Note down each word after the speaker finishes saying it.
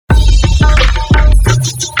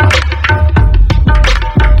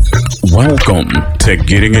Welcome to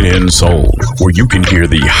Getting It In Soul, where you can hear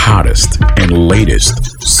the hottest and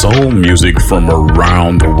latest soul music from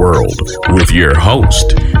around the world with your host,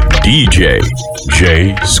 DJ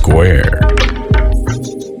J Square.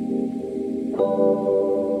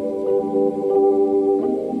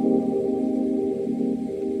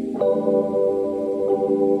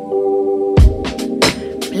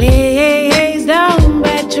 Please don't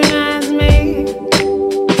patronize me,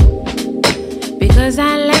 because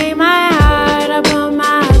I lay my heart upon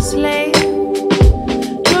my sleeve.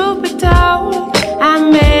 Truth be told, I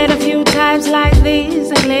met a few times like these,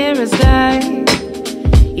 and clear as day,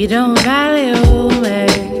 you don't value me.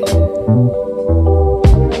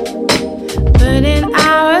 Put in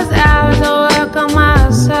hours of work on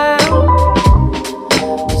myself,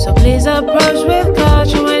 so please approach with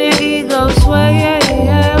caution when your ego sways.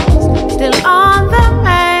 Still on the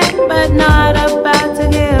man, but not about to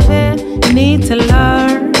give in. You need to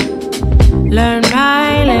learn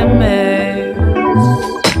my limits.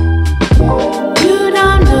 You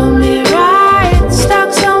don't do me right,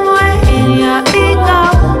 stuck somewhere in your ego,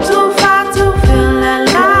 too far to feel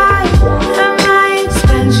alive. At my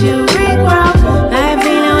expense you regrow, like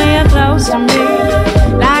feeling when you're close to me,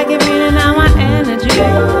 like you're feeling on my energy.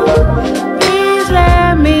 Please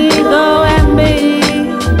let me go and be.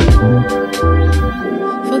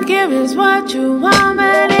 Forgive is what you want,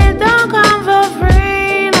 but it don't come for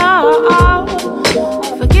free, no.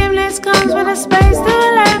 Forgiveness comes with a space to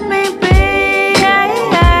let me be,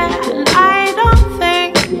 And I don't think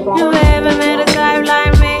you ever met a type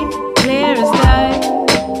like me, clear as day.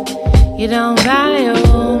 You don't value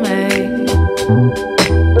me.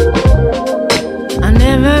 I'll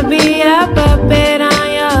never be a puppet on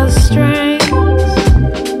your strings.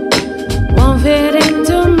 Won't fit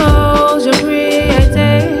into molds you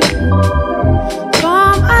created.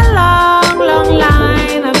 From a long, long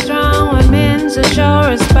line of strong women to show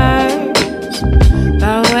respect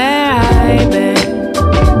by where I've been.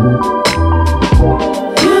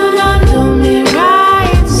 You don't do me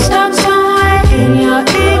right, stuck somewhere in your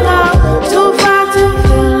ego, too far to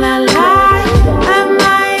feel alive. At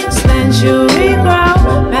my expense you regrow,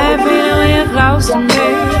 bad feeling when you're close to me,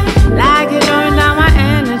 like you're drawing down my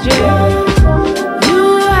energy. You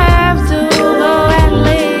have to go and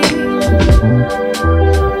leave.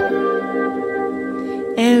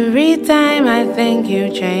 Every time I think you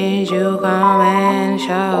change, you come and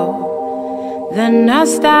show. The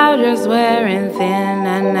nostalgia's wearing thin,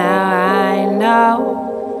 and now I know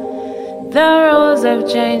the rules have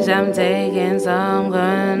changed. I'm taking some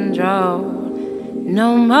control.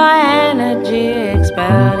 No more energy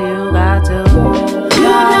expelled, you got to go.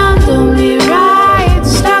 You don't do me right,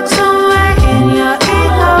 stuck somewhere in your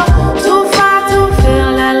ego, too far to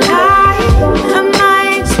feel alive. At my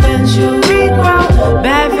expense you regrow,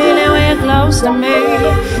 bad feeling when you're close to me,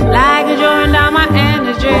 like you're drawing down my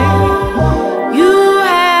energy. You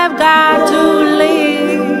have got to leave.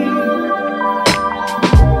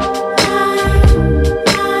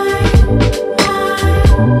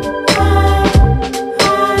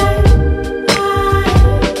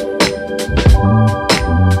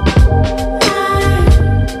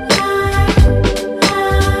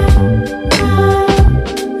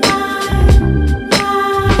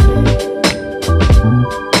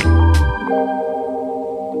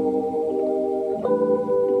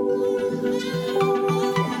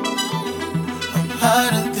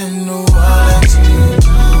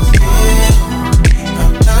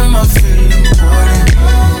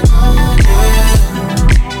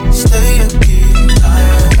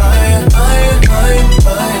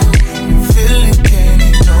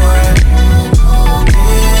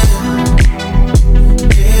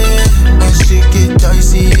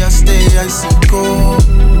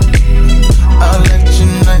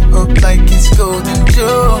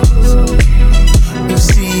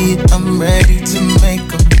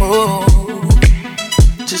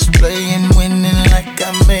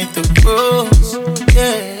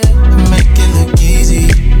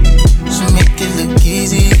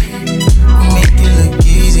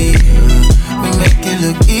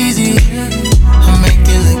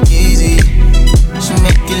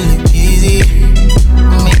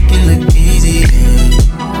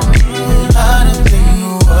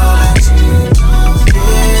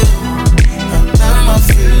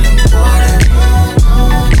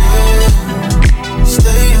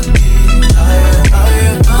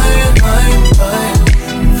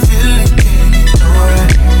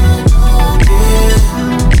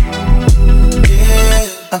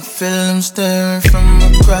 I feel him staring from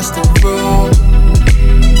across the room.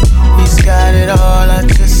 He's got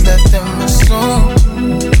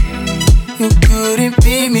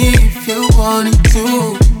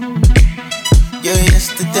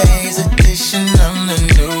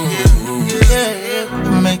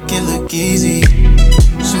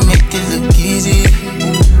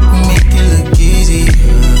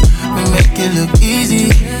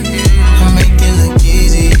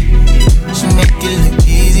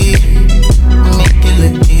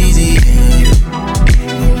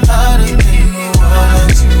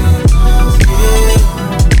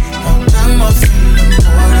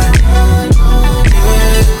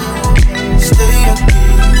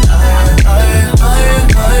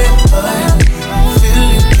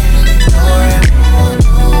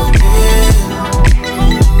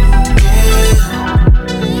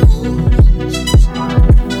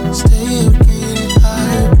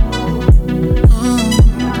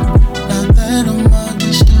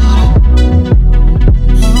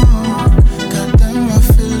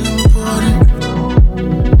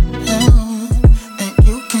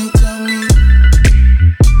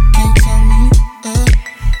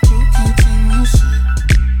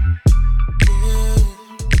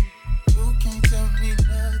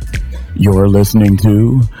You're listening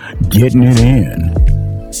to Getting It In.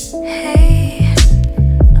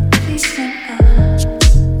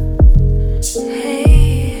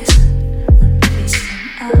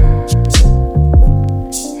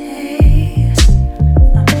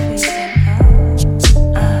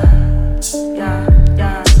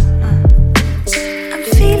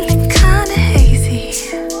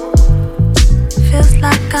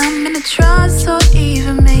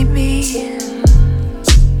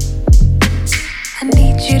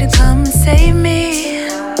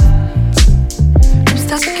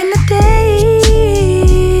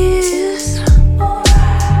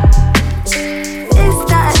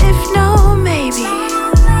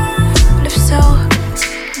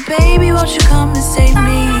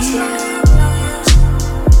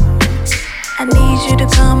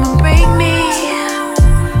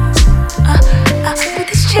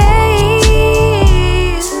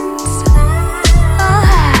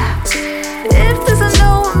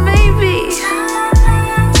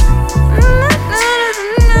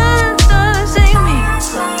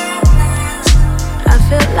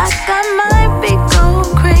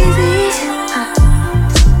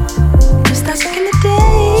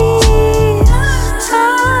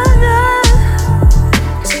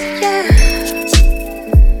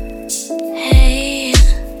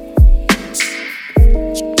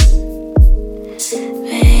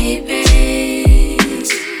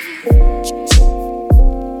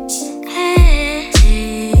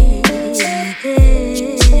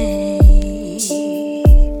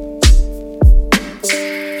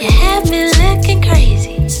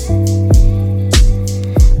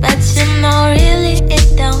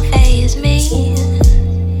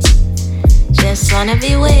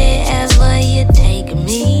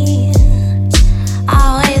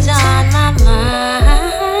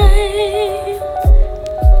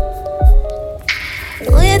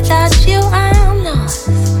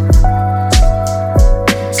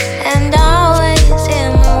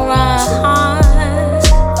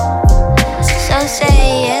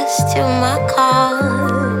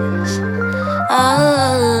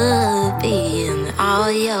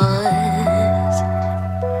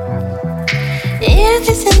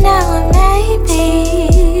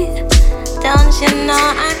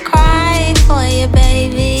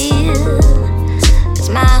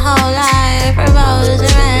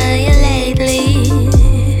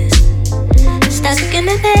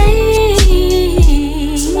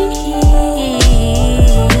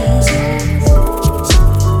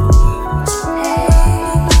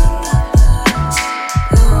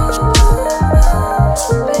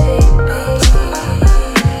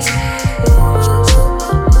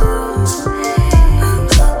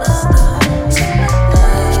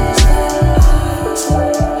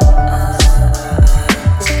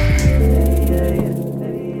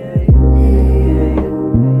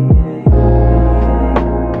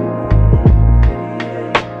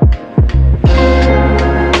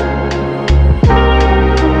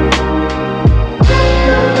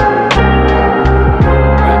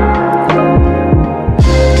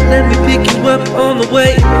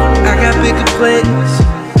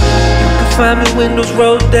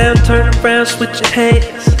 Switch your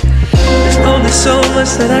hands. There's only so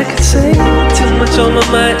much that I can say. Too much on my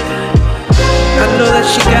mind. I know that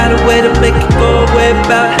she got a way to make it go away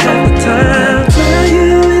about half the time. Tell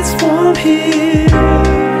you it's warm here.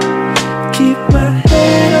 Keep my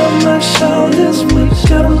head on my shoulders.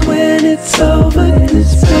 Wake up when it's over.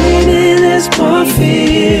 There's pain and there's more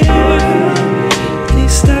fear. At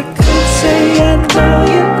least I could say I know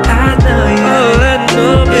you. I know you. Oh, I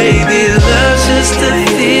know, baby. Love's just a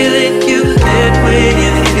feeling you get when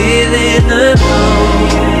you're feeling alone.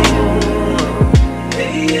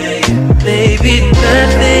 Maybe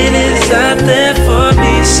nothing is out there for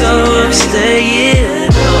me, so I'm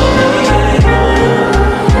staying home.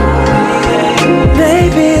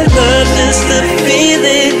 Maybe love's just a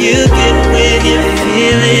feeling you get when you're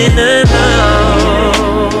feeling alone.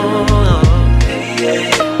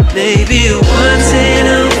 Maybe once in a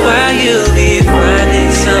while you'll be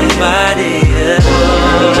finding somebody else.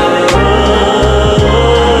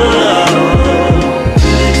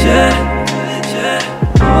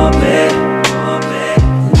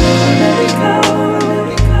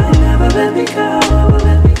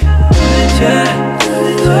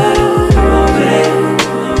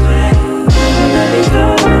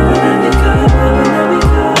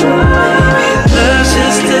 Love's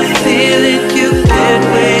just a feeling you get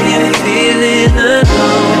when you're feeling alone.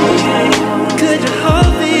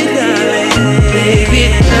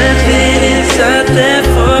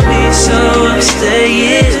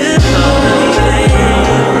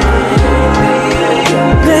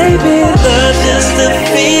 the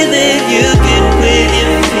feeling you get when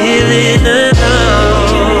you're feeling alone.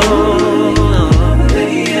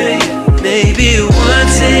 Maybe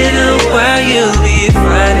once in a while you'll be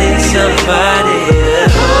finding somebody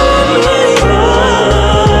at home.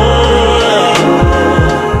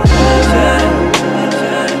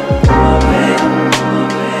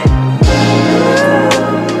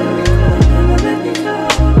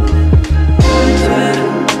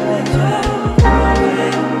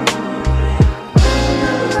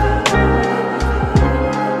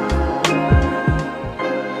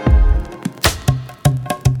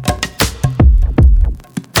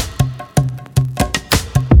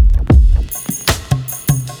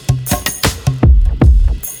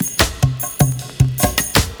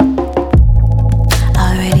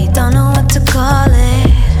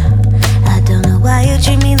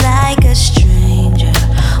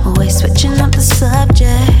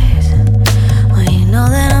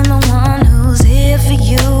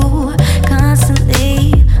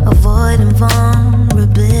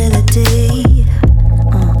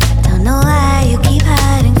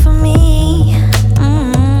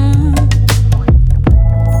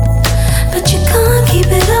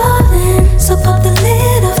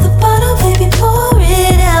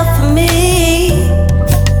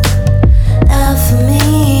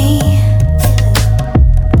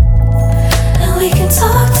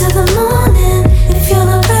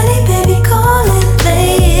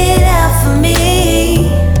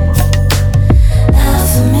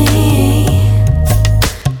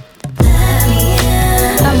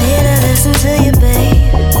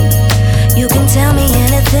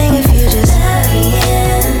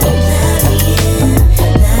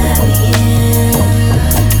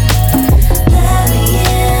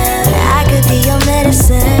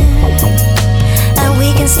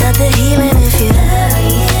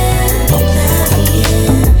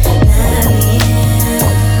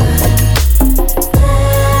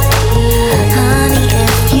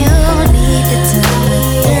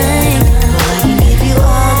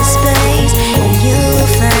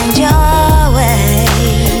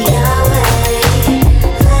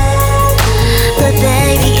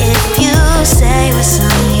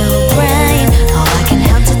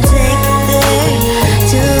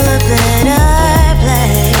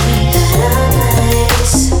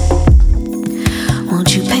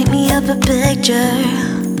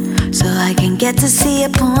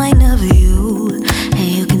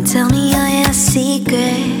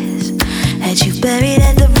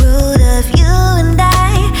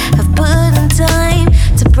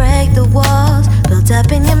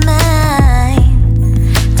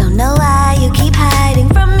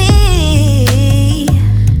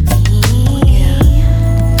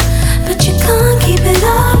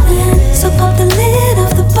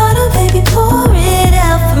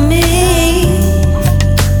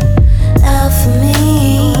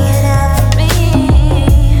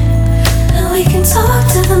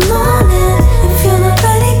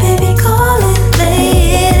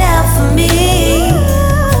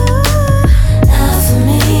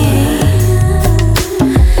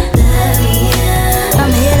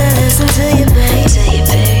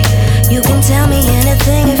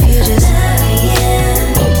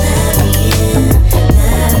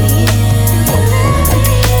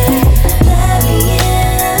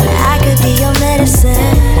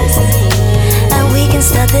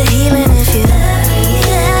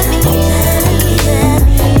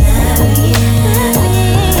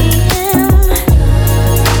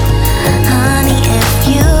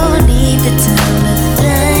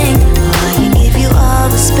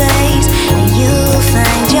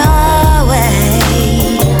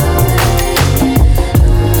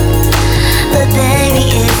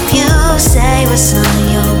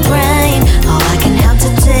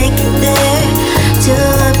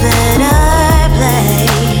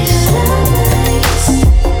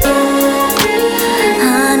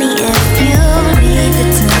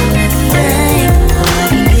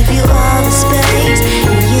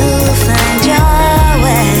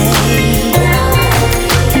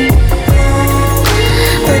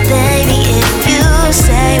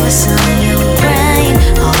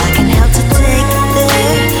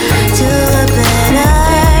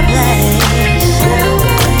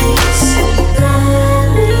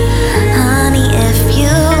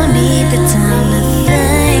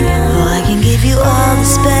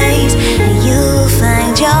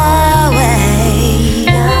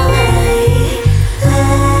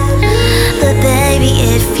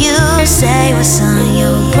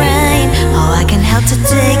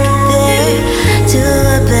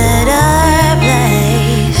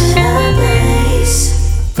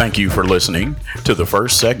 Thank you for listening to the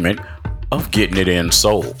first segment of Getting It In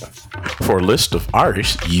Soul. For a list of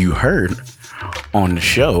artists you heard on the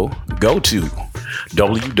show, go to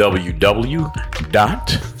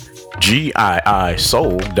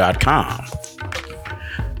www.giisoul.com.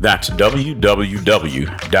 That's www.giisoul,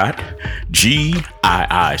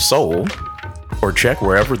 or check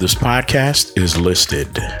wherever this podcast is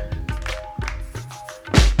listed.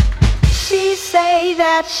 She say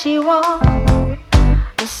that she wants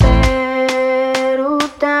to settle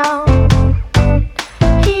down.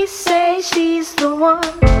 He say she's the one,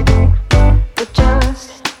 but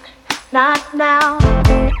just not now.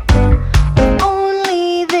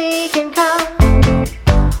 Only they can compromise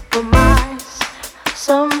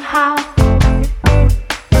somehow.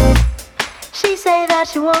 She say that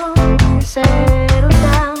she wants to settle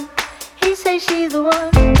down. He say she's the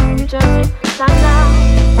one, just not now.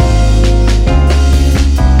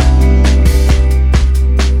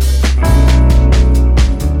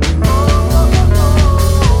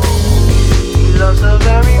 Loves her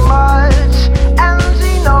very much, and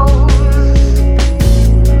she knows,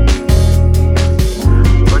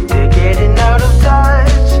 but they're getting out of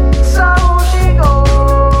touch, so she goes.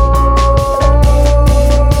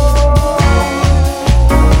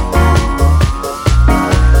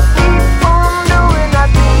 Keep on doing that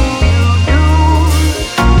thing you do.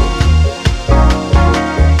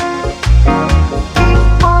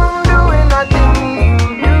 Keep on doing that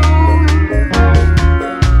thing you do.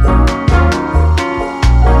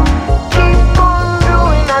 Keep on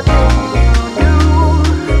doing that thing you do.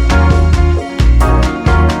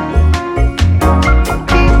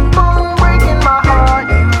 Keep on breaking my heart,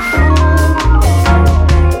 you fool.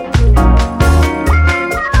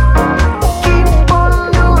 Keep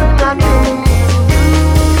on doing that thing you do.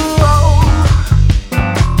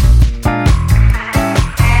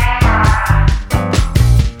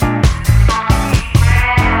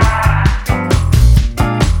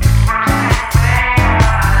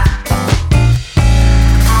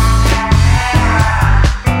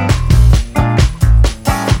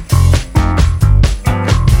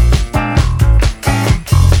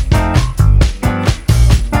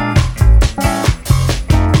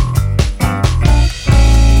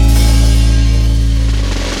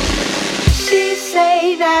 She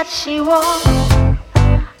say that she wants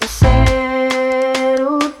to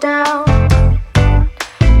settle down.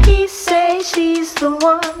 He say she's the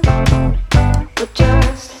one, but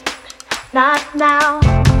just not now.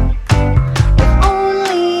 If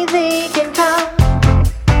only they can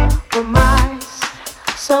compromise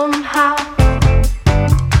somehow.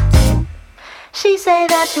 She say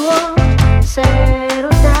that she wants to settle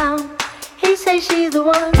down. He say she's the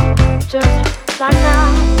one, just not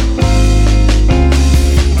now.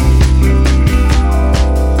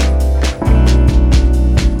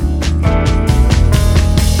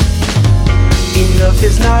 Enough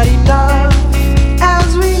is not enough,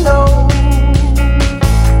 as we know.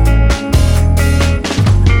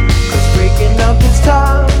 'Cause breaking up is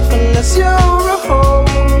tough unless you're a hoe.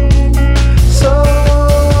 So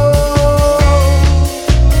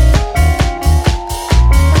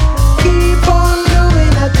keep on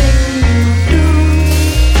doing that thing you do.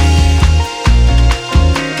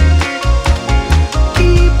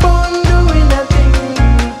 Keep on doing that thing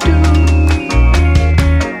you do.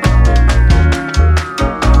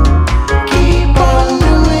 Keep on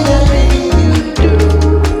doing that thing you do.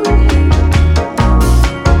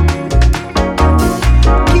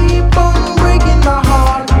 Keep on breaking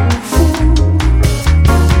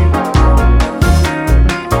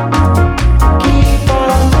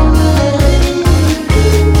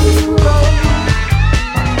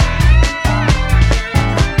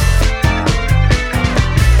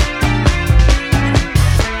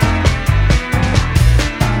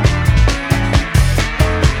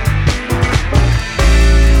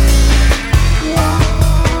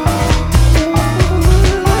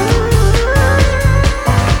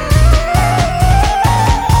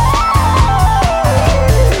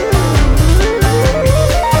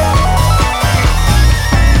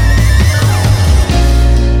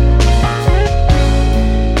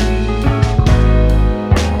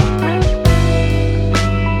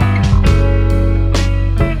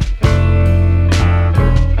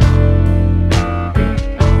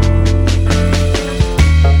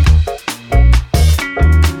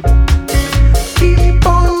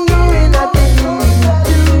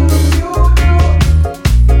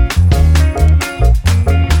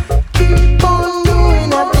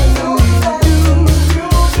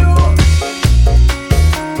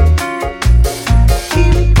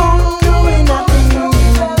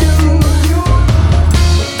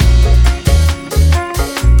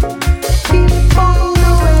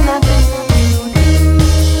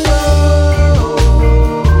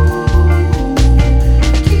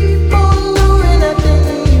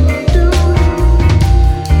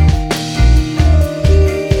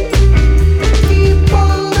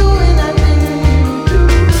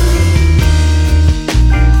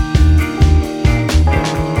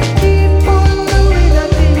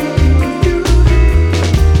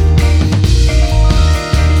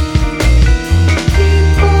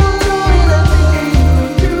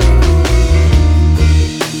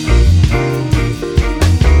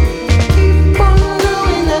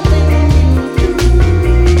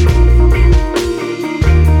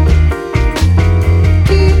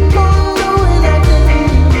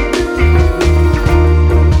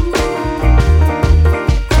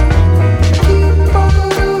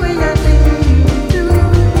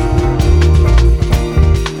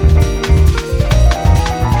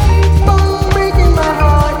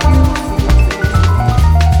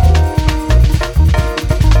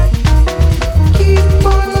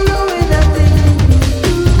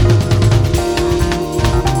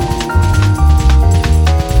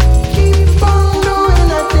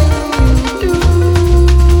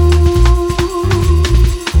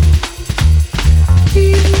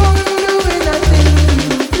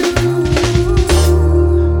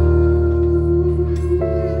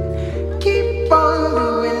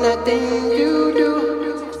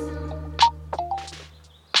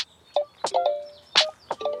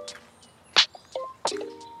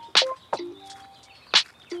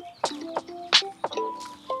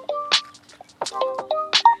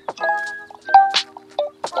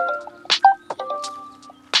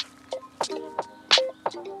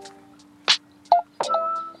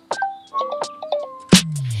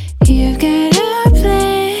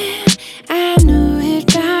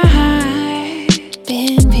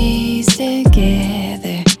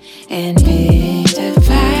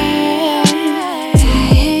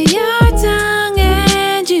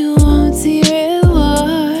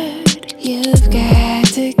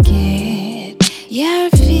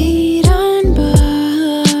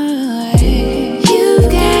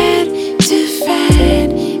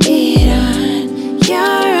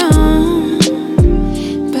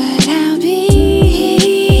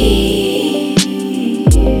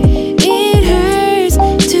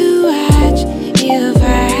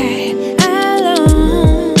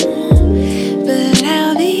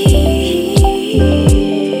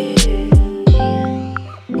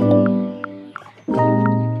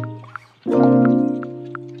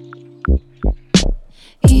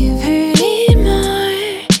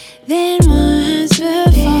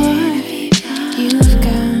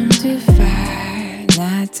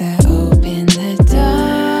got to open the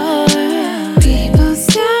door. People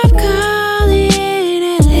stop calling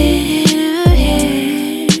and let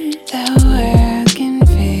ahead. The world can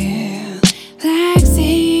feel like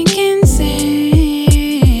sinking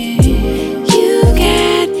sand. You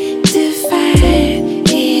got to fight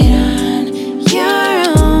it on your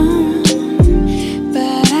own,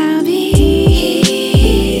 but I'll be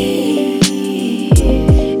here.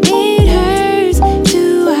 It hurts to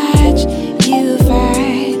watch you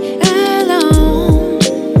fight alone,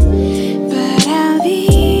 but I'll be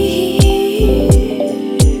here.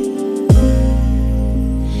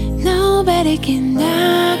 Nobody can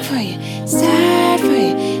knock for you, start for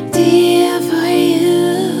you, deal for you.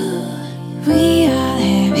 We all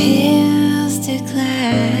have hills to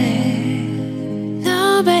climb.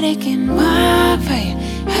 Nobody can walk for you,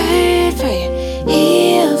 hurt for you,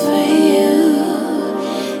 heal for you.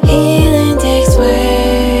 Healing takes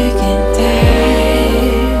work and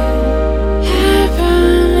time. I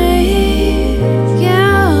promise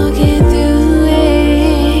you'll get through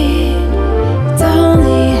it. It's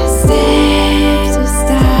only a step to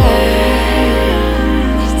start.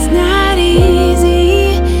 It's not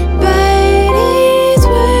easy, but it's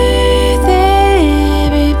worth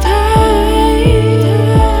every part.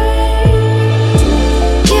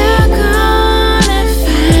 You're gonna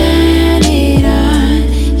find it on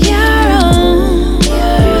your own,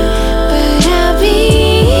 but I'll be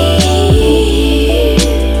here.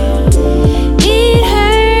 It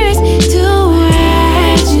hurts to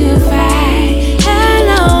watch you fight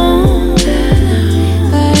alone,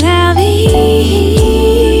 but I'll be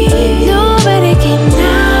here. Nobody can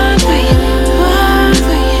knock for you, walk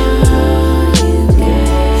for you.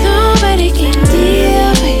 Nobody can deal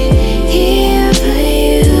for you, heal for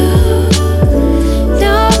you.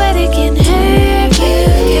 Nobody can hurt you,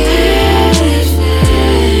 gotta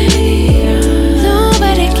fight it on.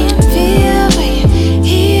 Nobody can feel for you,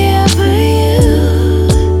 heal for you.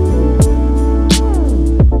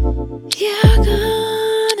 You're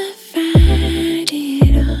gonna find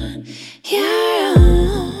it on your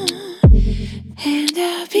own, and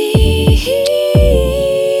I'll be here.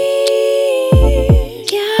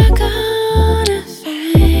 You're gonna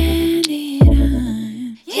find it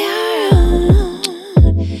on your own,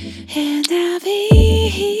 and I'll be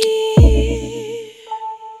here.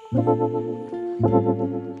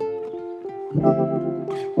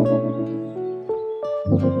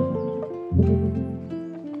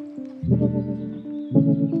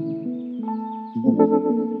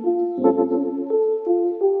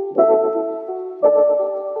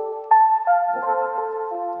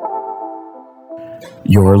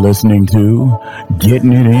 You're listening to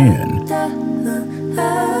Getting It In.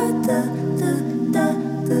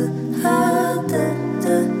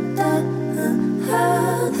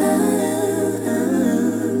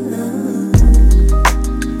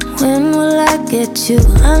 When will I get you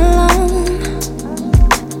alone?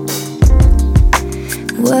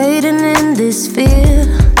 Waiting in this fear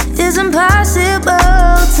is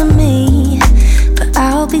impossible to me, but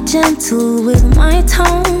I'll be gentle with my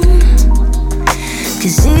tone.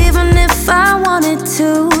 'Cause even if I wanted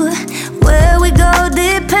to, where we go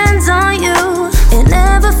depends on you. It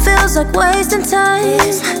never feels like wasting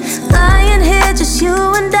time, lying here just you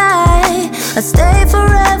and I'd stay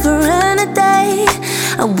forever and a day.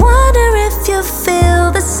 I wonder if you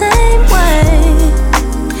feel the same way.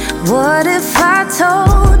 What if I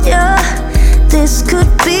told you this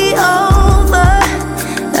could be over?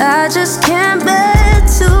 I just can't bear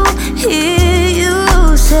to hear you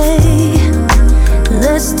say,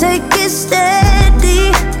 let's take it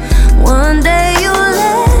steady. One day you'll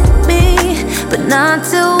let me, but not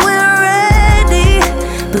till we're ready.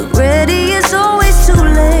 But ready is always too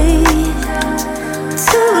late,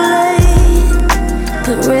 too late.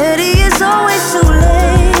 But ready is always too late.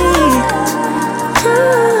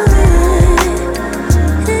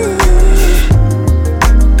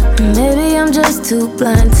 Maybe I'm just too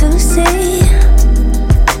blind to see.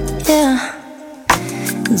 Yeah.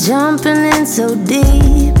 Jumping in so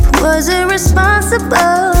deep, was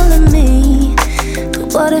irresponsible of me.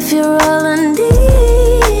 But what if you're all I need?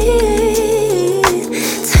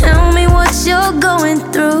 Tell me what you're going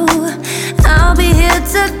through, I'll be here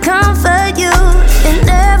to comfort you. It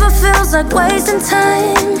never feels like wasting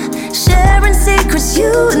time, sharing secrets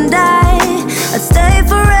you and I'd stay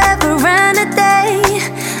forever and a day.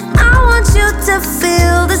 I want you to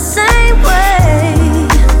feel the same way.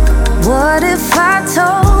 What if I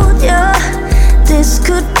told you this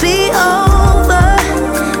could be over?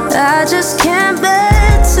 I just can't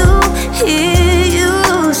bear to hear you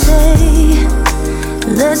say,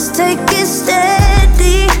 let's take it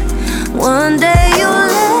steady. One day you'll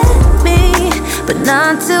but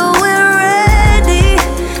not till we're ready.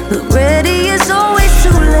 But ready is always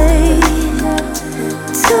too late,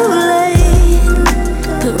 too late.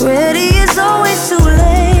 But ready is always too late.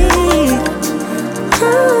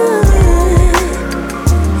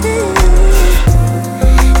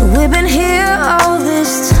 We've been here all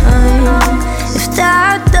this time. If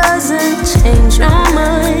that doesn't change your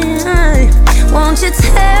mind, won't you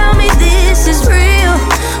tell me this is real?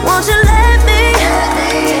 Won't you let me?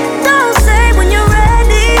 Don't say when you're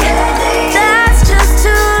ready. That's just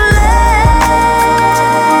too late.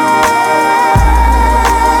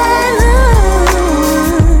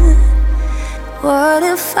 What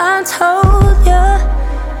if I told you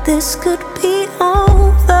this could be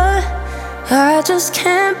over? I just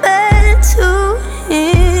can't bear to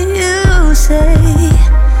hear you say,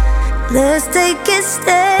 let's take it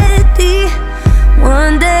steady.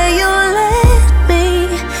 One day you'll let me,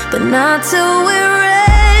 but not till we're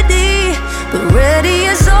ready. But ready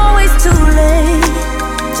is always too late,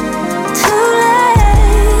 too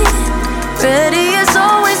late. Ready is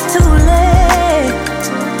always too late,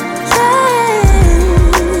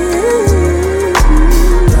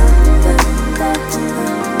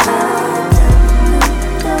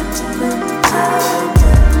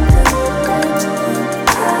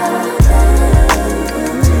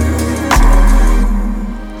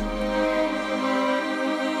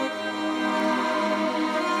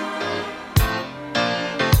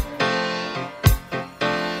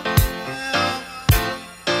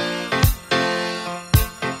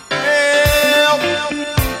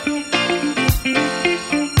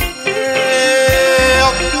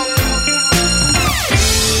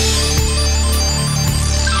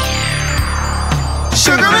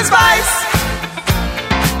 sugar and spice,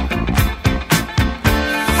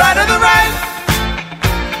 right or the right.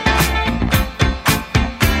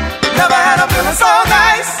 Never had a feeling so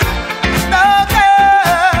nice. No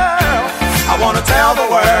girl, I wanna tell the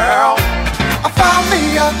world I found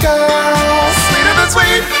me a girl sweeter than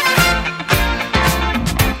sweet.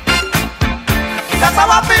 That's how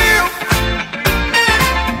I feel.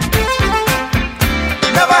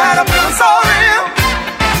 Never had a feeling so real.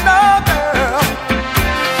 No girl,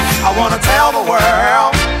 I wanna tell the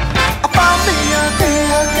world I found me a girl.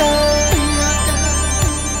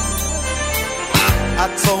 I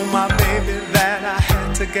told my baby that I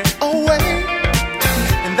had to get away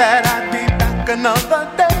and that I'd be back another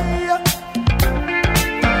day.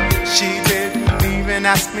 She didn't even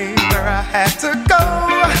ask me where I had to go.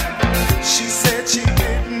 She said she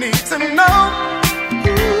didn't need to know.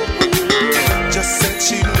 Just said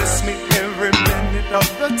she missed me every minute of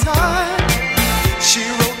the time. She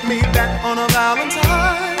wrote me back on a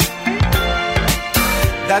Valentine.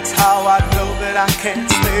 That's how I know that I can't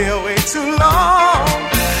stay away too long.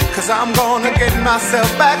 'Cause I'm gonna get myself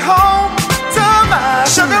back home to my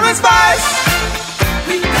sugar and spice.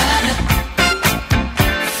 We gotta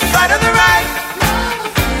right or the right.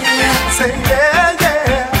 Say yeah,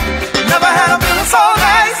 yeah. Never had a feeling so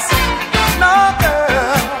nice. No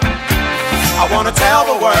girl, I wanna tell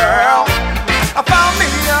the world I found me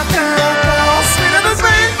a girl sweeter than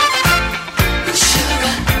sweet.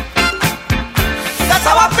 Sugar. That's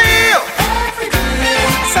how I feel. Every day.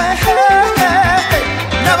 Say hey, hey, hey.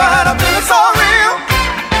 Never had a feeling so real.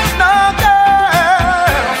 No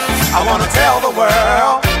girl, I wanna tell the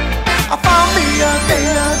world I found me a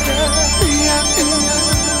girl.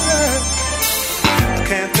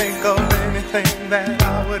 Can't think of anything that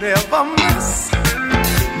I would ever miss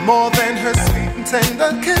more than her sweet and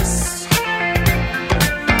tender kiss.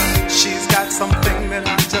 She's got something that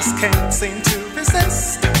I just can't seem to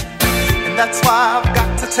resist, and that's why I've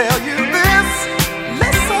got to tell you this.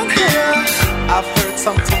 Listen here, I've heard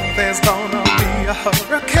some talk there's gonna be a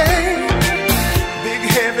hurricane, big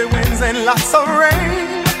heavy winds and lots of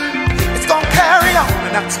rain. It's gonna carry on,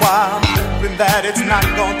 and that's why I'm hoping that it's not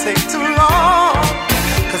gonna take too long.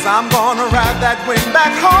 'Cause I'm gonna ride that wind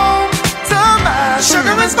back home to my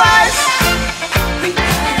sugar and spice.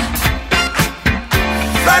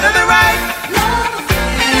 Right or the right.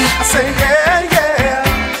 I say yeah, yeah.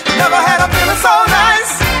 Never had a feeling so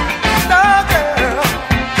nice. No girl,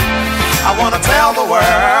 I wanna tell the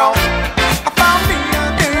world I found me a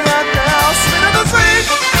girl sweeter than sweet.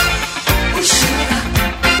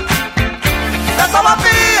 That's how I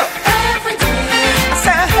feel. Every day. I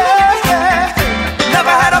say hey, hey.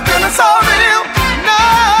 Never had a feeling so real. No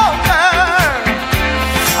girl,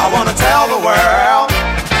 I wanna tell the world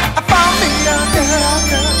I found me a girl.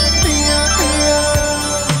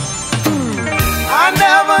 I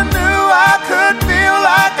never knew I could feel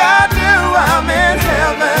like I do. I'm in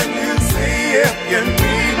heaven, you see. If you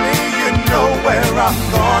need me, you know where I'm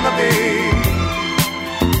gonna be.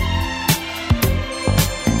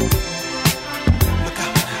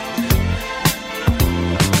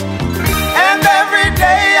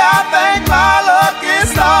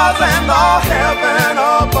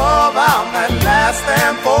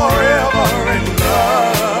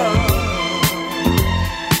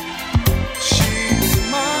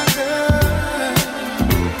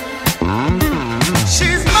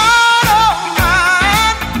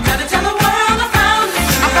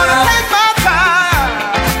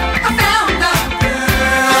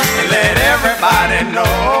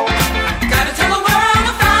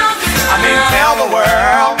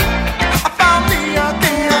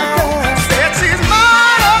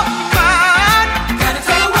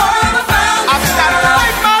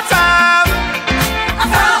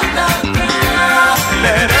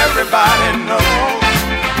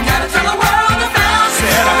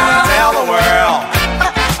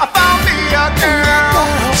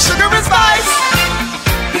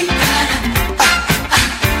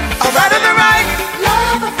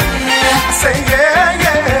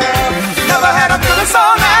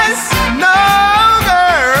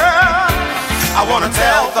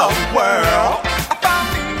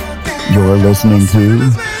 You're listening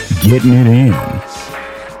to Getting It In.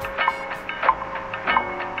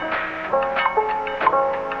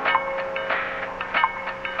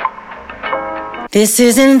 This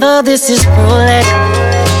isn't love, this is roulette.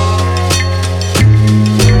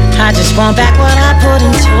 I just want back what I put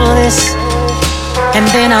into this, and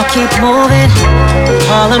then I'll keep moving.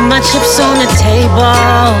 All of my chips on the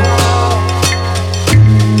table,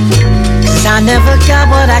 'cause I never got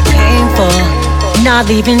what I came for. Not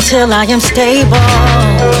leaving till I am stable.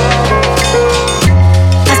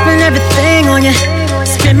 I spend everything on you,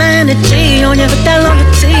 spend my energy on you, put that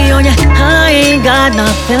loyalty on you. I ain't got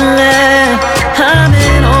nothing left. I'm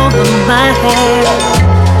in over my head.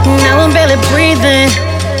 Now I'm barely breathing.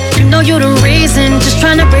 You know you the reason, just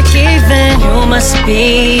trying to break even. You must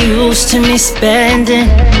be used to me spending.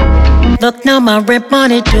 Look now, my rent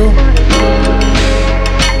money due.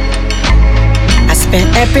 I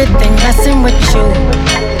spent everything messing with you.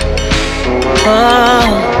 Oh,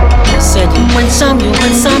 you said you win some, you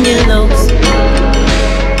lose.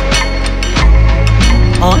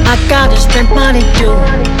 All I got is rent money due.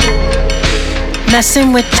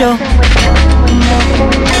 Messing with you.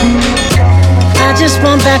 I just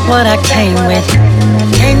want back what I came with.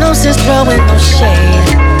 Ain't no sense throwing no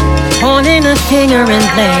shade, pointing a finger and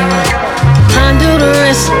blame. Undo the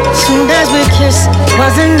wrist, soon as we kiss,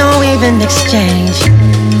 wasn't no even exchange.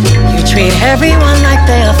 You treat everyone like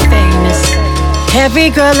they are famous, every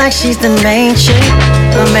girl like she's the main chick.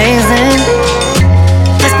 Amazing.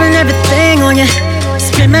 I spend everything on you,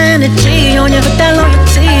 spend my energy on you, put that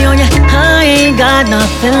loyalty on you. I ain't got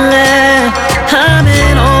nothing left. I'm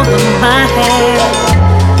in over my head.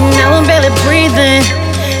 Now I'm barely breathing.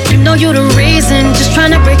 You know you the reason, just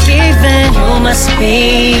trying to break even. You must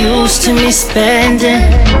be used to me spending.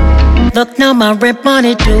 Look now, my rent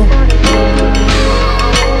money due.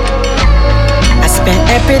 I spent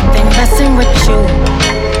everything messing with you.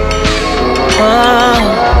 Oh,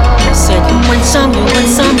 you said you win some, you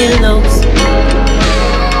lose.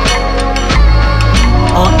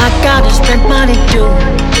 All I got is rent money due.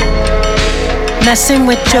 Messing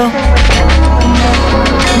with you.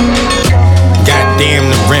 Goddamn,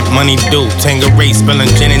 the rent money due. Tangeray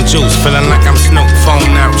spilling gin and juice. Feeling like I'm Snoop.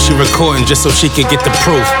 Phone out, she recording just so she could get the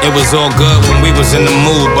proof. It was all good when we was in the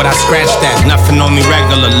mood, but I scratched that. Nothing on me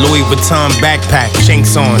regular. Louis Vuitton backpack.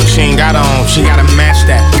 Chinks on. She ain't got her on. She gotta match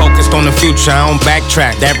that. Focused on the future, I don't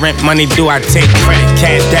backtrack. That rent money due, I take credit.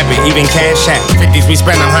 Cash debit, even cash at. 50s we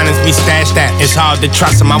spend, 100s we stash that. It's hard to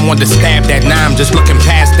trust him, I want to stab that. Now I'm just looking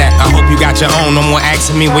past that. I hope you got your own. No more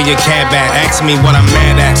asking me where your cab at. Asking me what I'm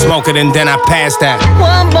mad at. Smoke it and then I pass that.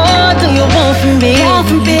 What more do you want from me?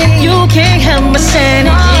 You can't have my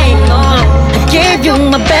sanity. I gave you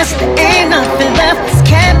my best, there ain't nothing left. This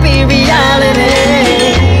can't be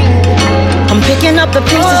reality. I'm picking up the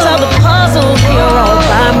pieces of the puzzle here all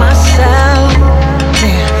by myself.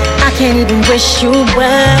 Damn, I can't even wish you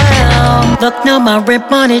well. Look now, my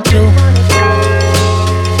rent money due.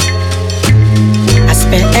 I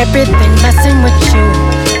spent everything messing with you.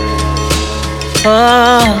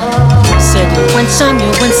 Oh, said you win some,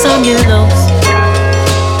 you lose.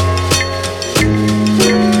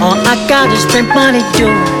 All I got is rent money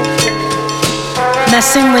due.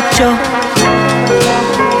 Messing with you.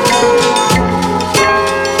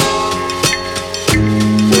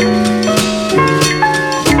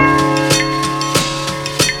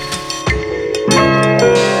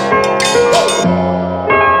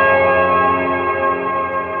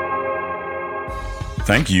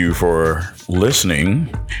 Thank you for listening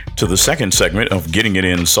to the second segment of Getting It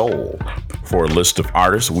In Soul. For a list of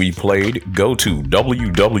artists we played, go to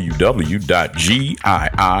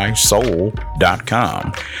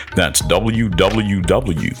www.giisoul.com. That's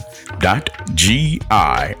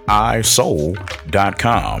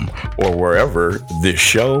www.giisoul.com or wherever this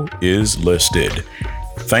show is listed.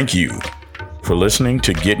 Thank you for listening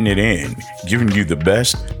to Getting It In, giving you the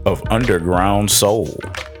best of underground soul.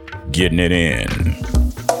 Getting it in.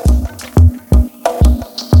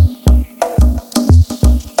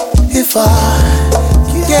 If I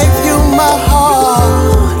gave you my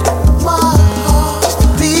heart, just to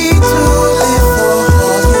be to live for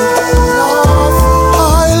you, I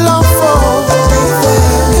long for.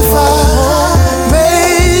 If I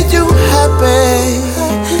made you happy,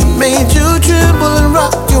 made you tremble and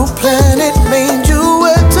rock your planet, made you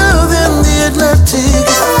wetter than the Atlantic.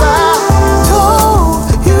 If I told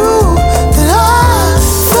you that I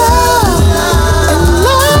fell in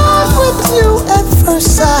love with you at first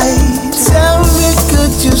sight, tell me,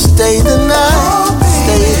 could you stay the night?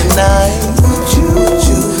 Stay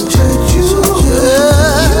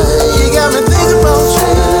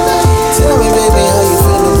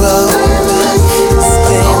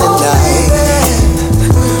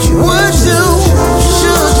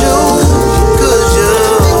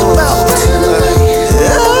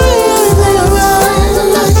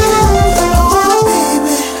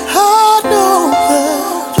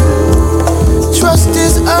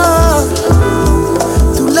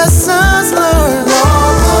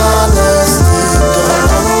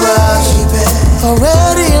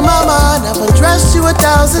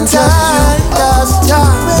 1,000 times,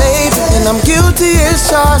 baby. And I'm guilty as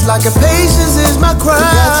charged, like a patience is my crime.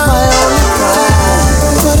 That's my only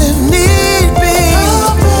crime. But if need be,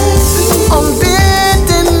 on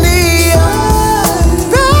bending knee,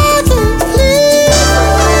 begging, please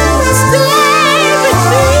stay with me,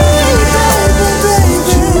 baby.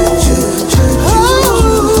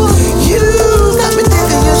 Oh, you got me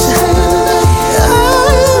thinking you should.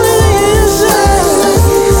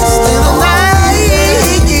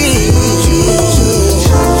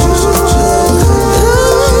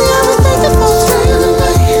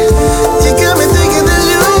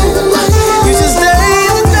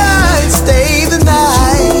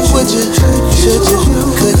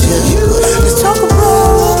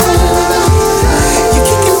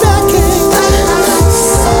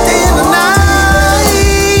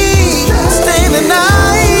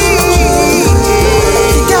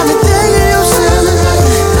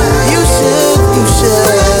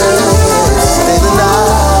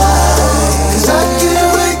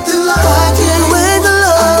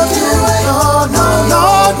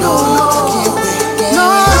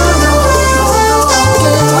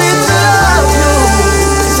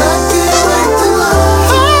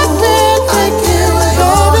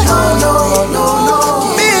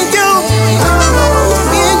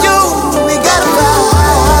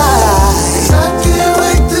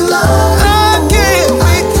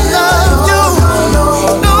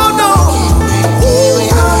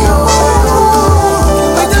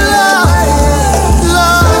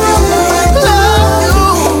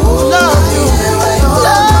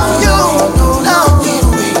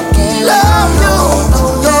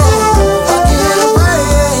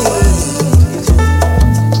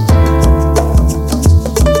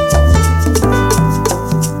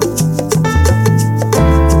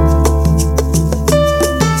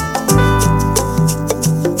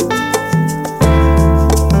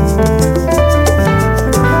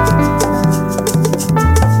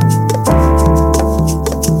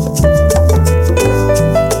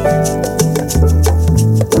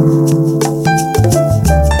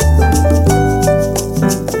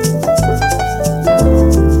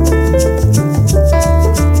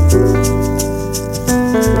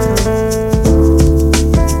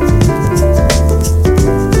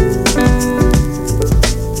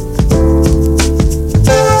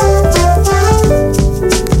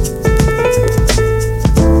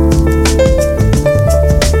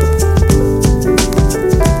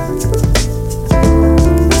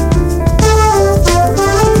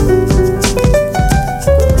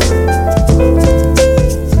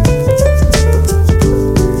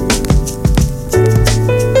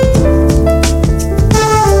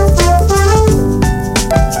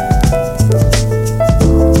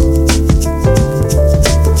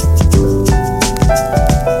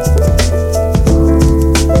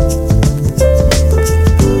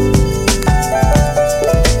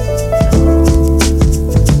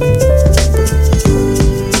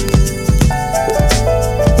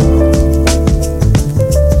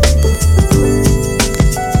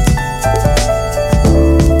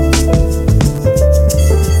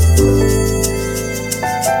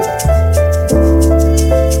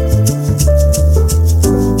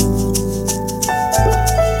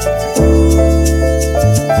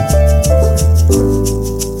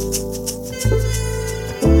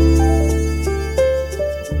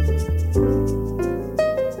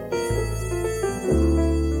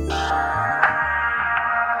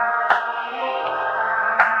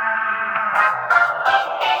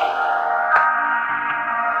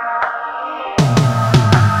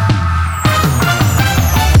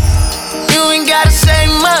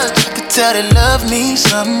 Tell that love means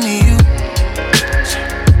something to you.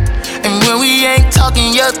 And when we ain't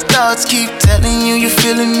talking, your thoughts keep telling you you're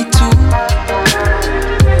feeling me too.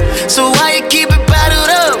 So why you keep it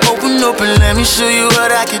bottled up? Open up and let me show you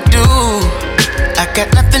what I can do. I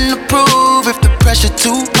got nothing to prove. If the pressure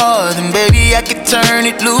too hard, then baby I can turn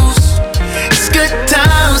it loose. It's good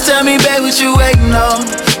times, tell me babe what you waiting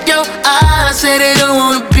on. Your eyes say they don't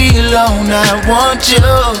wanna be alone. I want you.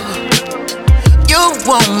 You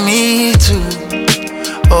want me to,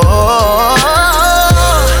 oh,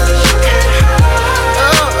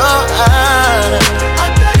 oh,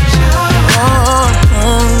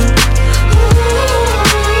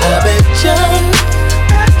 I bet you.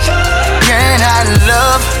 Can I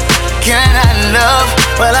love?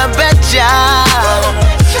 Well, I bet ya.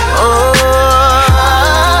 Oh.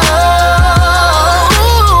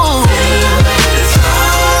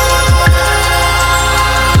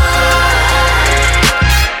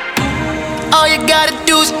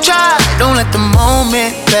 Don't let the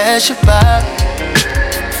moment pass you by.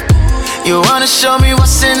 You wanna show me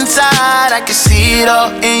what's inside? I can see it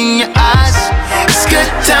all in your eyes. It's good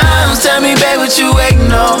times, tell me, babe, what you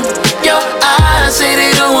waiting on? Your eyes say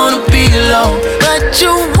they don't wanna be alone, but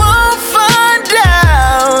you won't find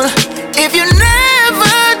out if you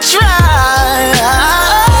never try.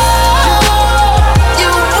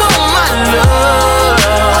 You want my love.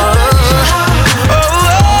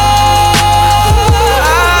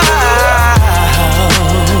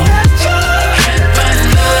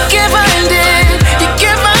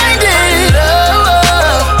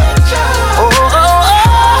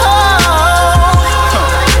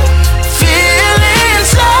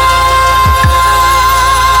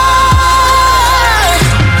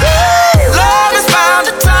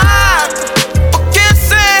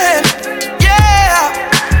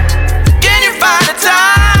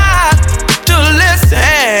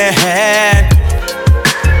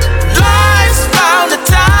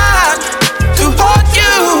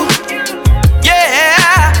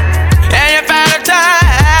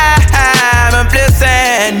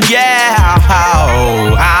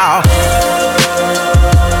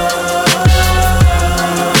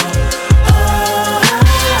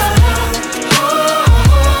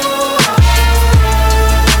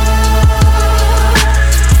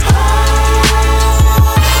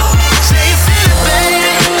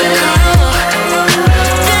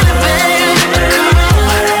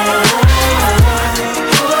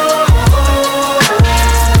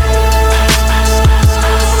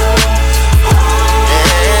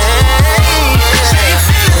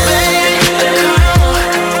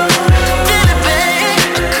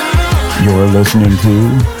 You're listening to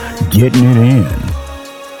Getting It In.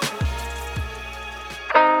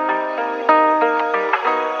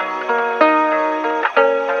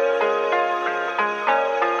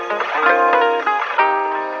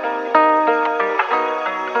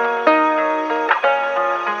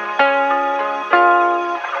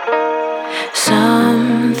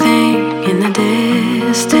 Something in the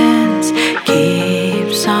distance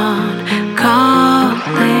keeps on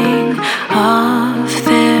calling. Off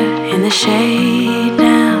there in the shade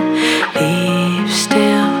now, leaves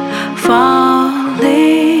still falling.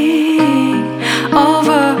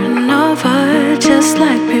 Over and over, just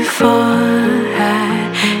like before. I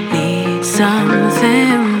need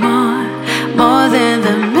something more than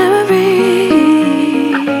the memory,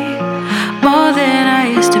 more than I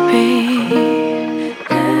used to be.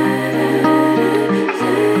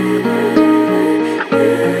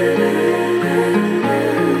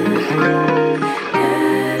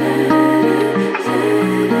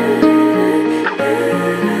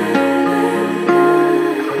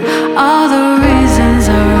 All the reasons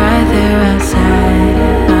are right there outside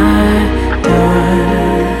my door.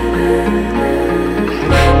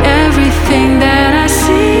 Everything that I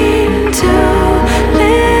seem to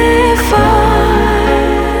live for,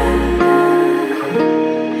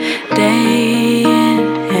 day in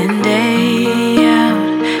and day out,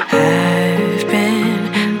 I've been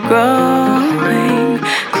growing.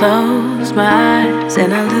 Close my eyes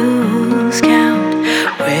and I lose count.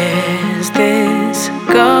 Where's this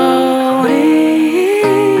going?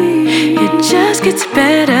 It just gets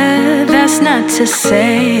better, that's not to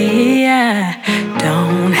say I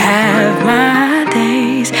don't have my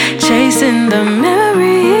days chasing the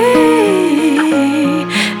memory.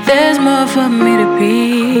 There's more for me to be.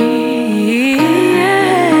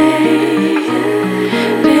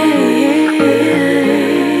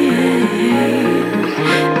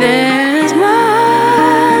 There's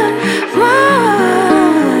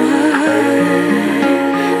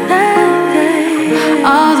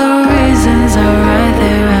all the reasons are right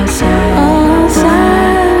there outside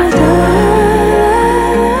the door.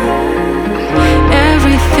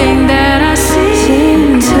 Everything that I see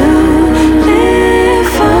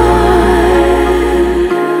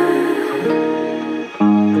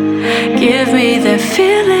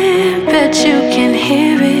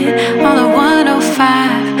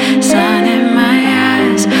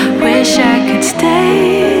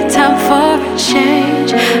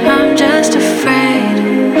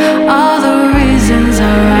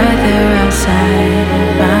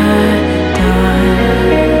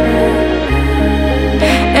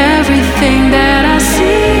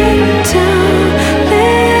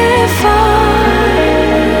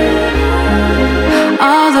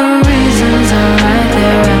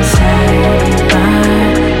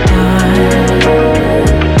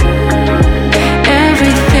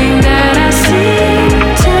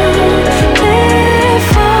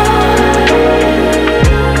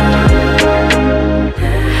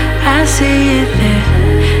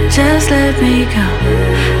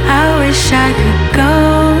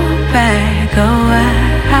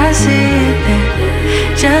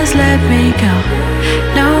go.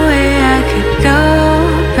 No way I could go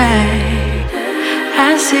back.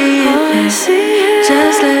 I see it there,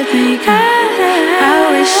 just let me go. I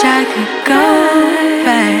wish I could go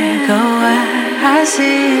back. Oh, I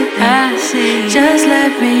see it there, just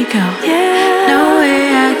let me go. No way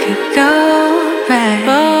I could go back.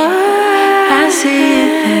 I see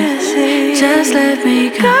it there, just let me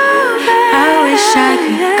go. I wish I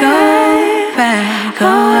could go back. Oh,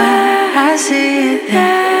 I see it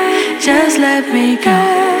there, just let me go.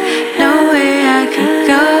 No way I could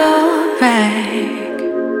go back.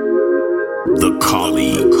 The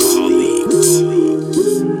Colleagues.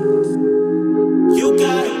 You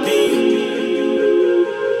gotta be.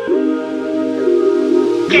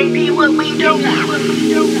 KB, what we do?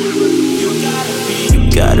 You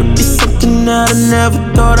gotta be something that I never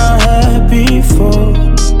thought I had before.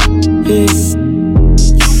 Yeah.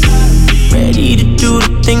 Ready to do the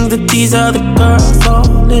things that these other girls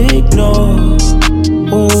all ignore.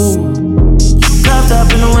 Ooh. Cuffed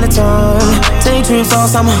up in the wintertime, take trips all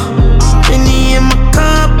summer. Benny in my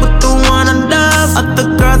cup with the one I love. Other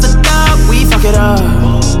girls are dog, we fuck it up.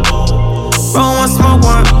 Roll one, smoke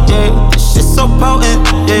one, yeah. This shit so potent,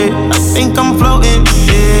 yeah. I think I'm floating,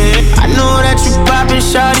 yeah. I know that you poppin',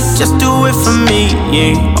 shawty, just do it for me,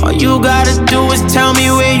 yeah. All you gotta do is tell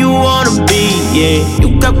me where you wanna be, yeah.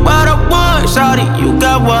 You got what I want, shawty, you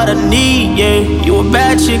got what I need, yeah. You a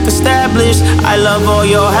bad chick established, I love all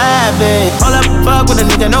your habits. Pull up, fuck with a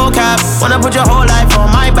nigga, no cap. Wanna put your whole life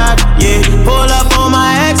on my back, yeah. Pull up on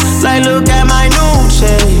my ex, like look at my new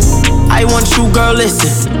chick. I want you, girl,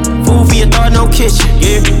 listen. Food for your thought, no kitchen,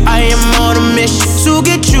 yeah. I am on a mission to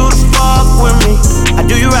get you to fuck with me. I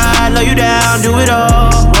do you right, love you down, do it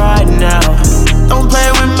all right now. Don't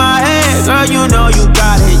play with my head, girl, you know you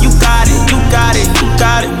got it, you got it, you got it, you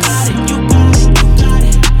got it.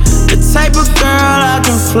 The type of girl I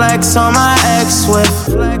can flex on my ex with.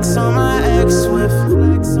 Flex on my ex with.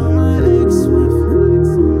 Flex on my ex with.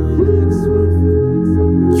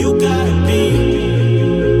 You gotta be.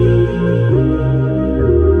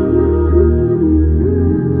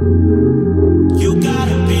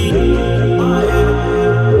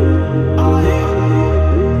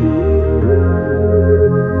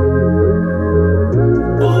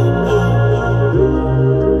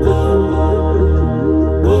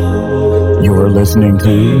 Listening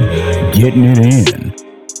to Getting It In.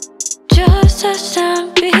 Just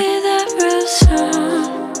touchdown, be that real soon.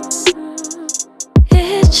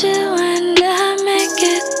 Hit you when I make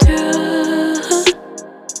it through.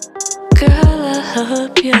 Girl, I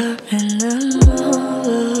hope you're in the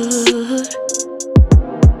mood.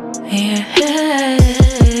 Yeah.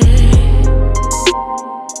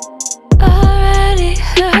 Already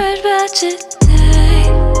heard about you today.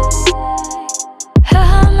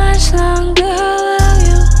 How much longer?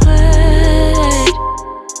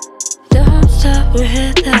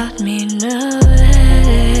 Without me, no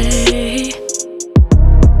way.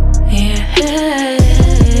 Yeah.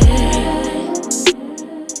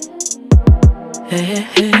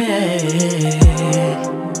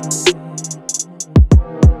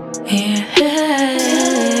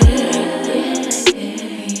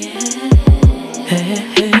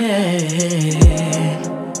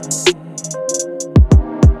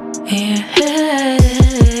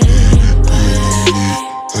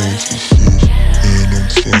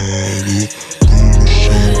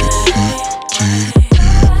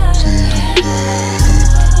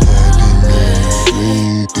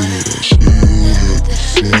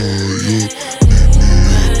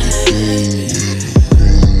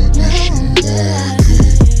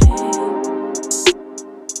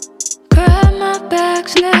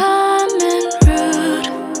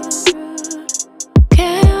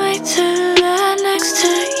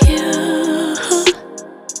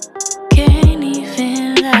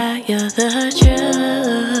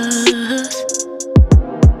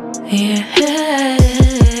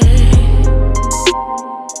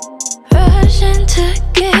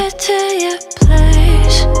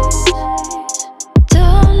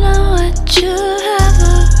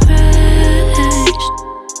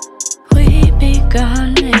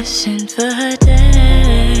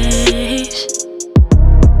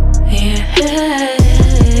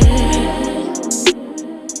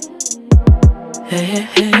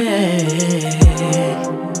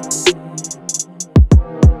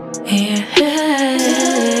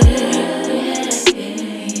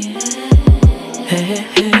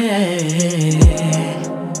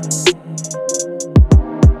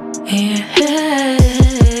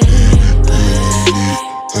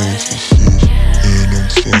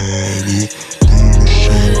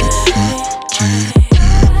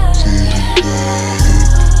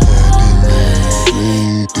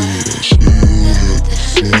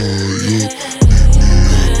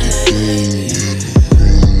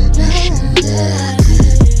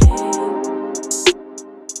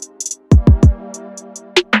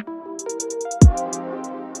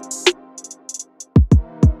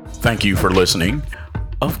 Thank you for listening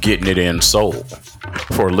of Getting It In Soul.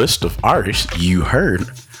 For a list of artists you heard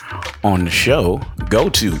on the show, go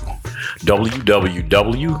to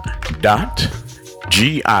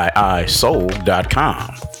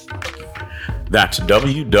www.giisoul.com. That's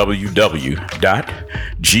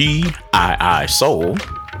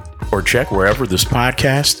www.giisoul, or check wherever this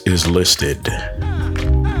podcast is listed.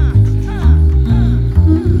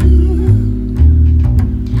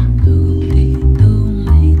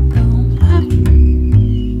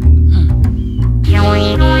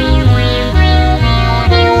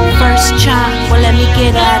 First chop, well let me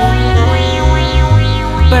get at it.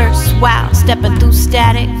 Burst, wow, stepping through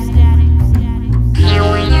static.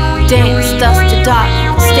 Dance, dust to dark,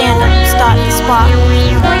 stand up, start the spark.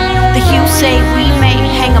 The hue say we may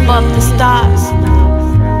hang above the stars.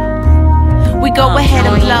 We go ahead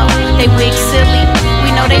and blow, they wig silly.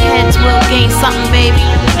 We know their heads will gain something, baby.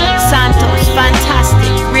 Santos,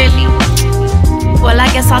 fantastic, really. Well, I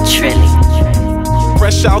guess I'll trill it.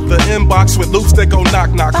 Fresh out the inbox with loops that go knock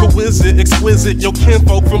knock. Who is it? Exquisite, your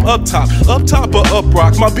kinfolk from up top or up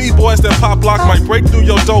rock. My b-boys that pop lock might break through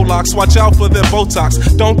your door locks. Watch out for their Botox.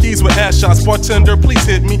 Donkeys with ass shots. Bartender, please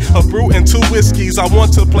hit me a brew and 2 whiskeys. I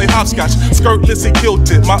want to play hopscotch. Skirtless and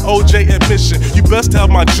kilted, my OJ admission. You best have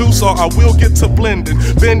my juice or I will get to blending.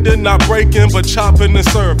 Bending, not breaking, but chopping and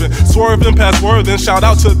serving. Swerving past Worthing, shout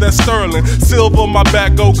out to that Sterling. Silver, my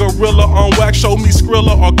back go gorilla on wax. Show me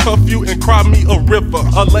Skrilla or cuff you and cry me a river.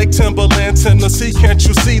 A Lake Timberland, Tennessee, can't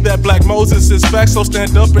you see that Black Moses is back? So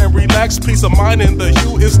stand up and relax. Peace of mind in the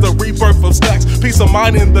hue is the rebirth of stacks. Peace of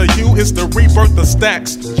mind in the hue is the rebirth of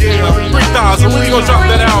stacks. Yeah, 3,000, when you gonna drop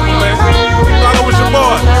that album, man? Thought it was your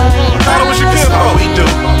boy. Thought it was your kid. That's how we do.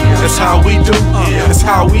 That's how we do. That's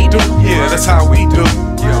how we do. Yeah, that's how we do.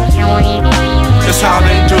 That's how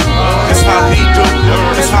they do. That's how he do.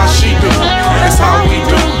 That's how she do. That's how we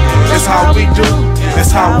do. That's how we do.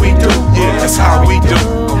 That's how we do. Yeah, that's how we do.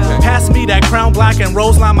 Pass me that Crown Black and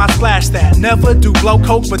Rose Lime, I splash that. Never do blow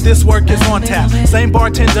coke, but this work is on tap. Same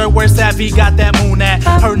bartender where Savvy got that moon at.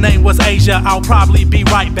 Her name was Asia, I'll probably be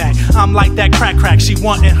right back. I'm like that crack she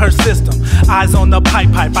want in her system. Eyes on the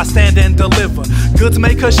pipe, I stand and deliver. Goods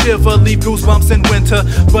make her shiver, leave goosebumps in winter.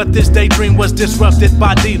 But this daydream was disrupted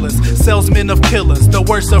by dealers, salesmen of killers, the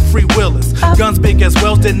worst of free willers. Guns big as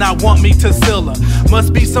Wells did not want me to seal her.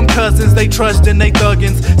 Must be some cousins, they trudged and they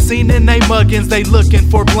thuggins. Seen in they muggins, they looking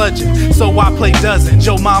for bludgeon. So I play dozens,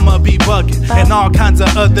 your mama be bugging. And all kinds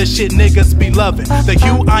of other shit niggas be loving. The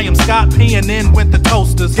hue, I am Scott peeing in with the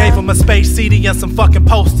toasters. Gave him a space CD and some fucking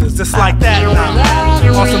posters. It's like that now.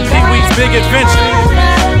 On some Pee-wee's Big Adventure.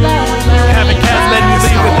 Having cats letting me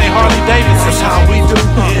leave with their Harley Davidson. That's how we do.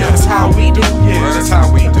 Yeah, that's how we do. Yeah, that's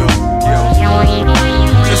how we do.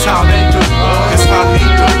 That's how they do. That's how he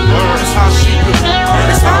do. That's how she do.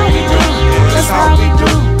 That's how we do. That's how we do.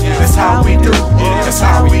 That's how we do. That's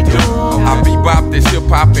how we do. I bebop this hip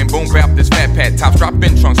hop and boom bap this fat pat. Tops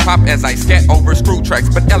dropping, trunks pop as I scat over screw tracks.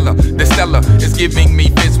 But Ella, the Stella, is giving me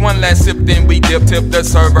fits. One last sip, then we tip the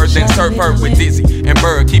server, then serve her with Dizzy and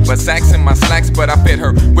Bird. Keep a sax in my slacks, but I fed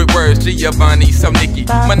her with words. Giovanni, so Nikki,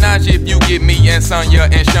 Minaj if you give me, and Sonya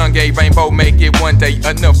and Shungay. Rainbow make it one day.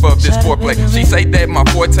 Enough of this foreplay. She say that my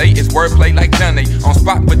forte is wordplay like Johnny. On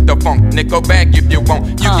spot with the funk, Nickelback if you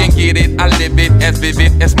want. You can get it, I live it as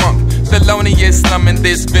vivid as Monk. Thelonious slumming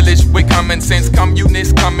this village with common sense.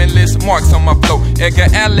 Communist commonless marks on my flow. Edgar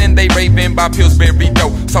Allan, they raving by Pillsbury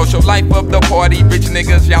dough. Social life of the party, rich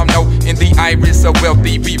niggas, y'all know. In the iris of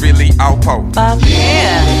wealthy, we really all po.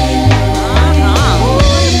 Yeah.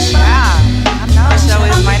 I know the show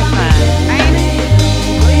is mighty fun. Ain't it?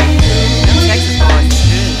 Them Texas boys is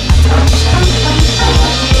good.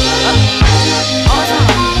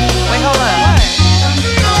 Wait, hold up.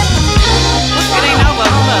 It ain't over.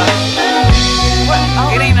 Hold up.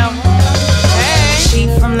 It ain't over. Hey. She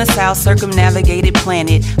from the south circumnavigated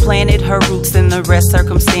planet. Planted her roots and the rest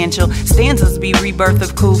circumstantial. Stanzas be rebirth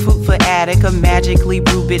of cool food for attic. A magically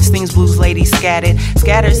brew bitch things blues lady scattered.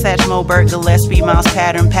 Scatter Satch Moberg, Gillespie, Mouse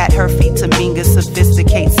Pattern. Pat her feet to Minga,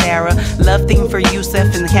 sophisticate Sarah. Love theme for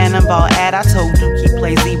Yusef and the Cannonball ad. I told Dookie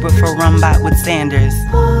play zebra for Rumbot with Sanders.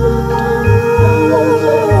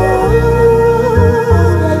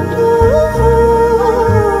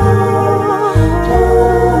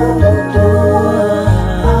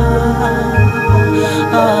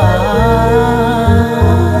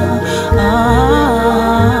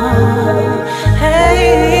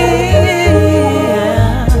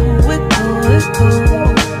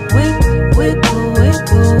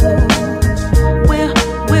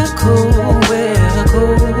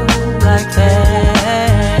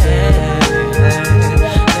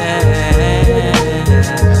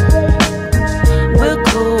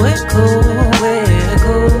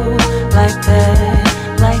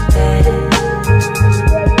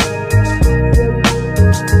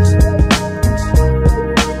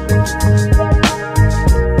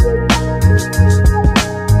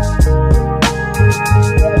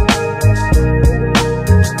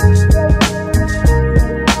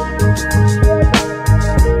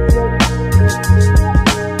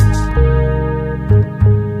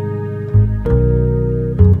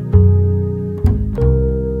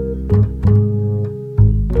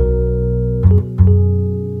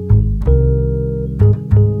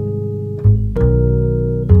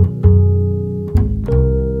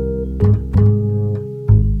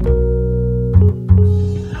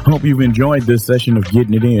 hope you've enjoyed this session of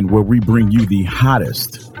Getting It In, where we bring you the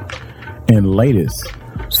hottest and latest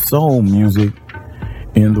soul music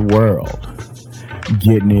in the world.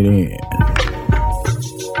 Getting It In.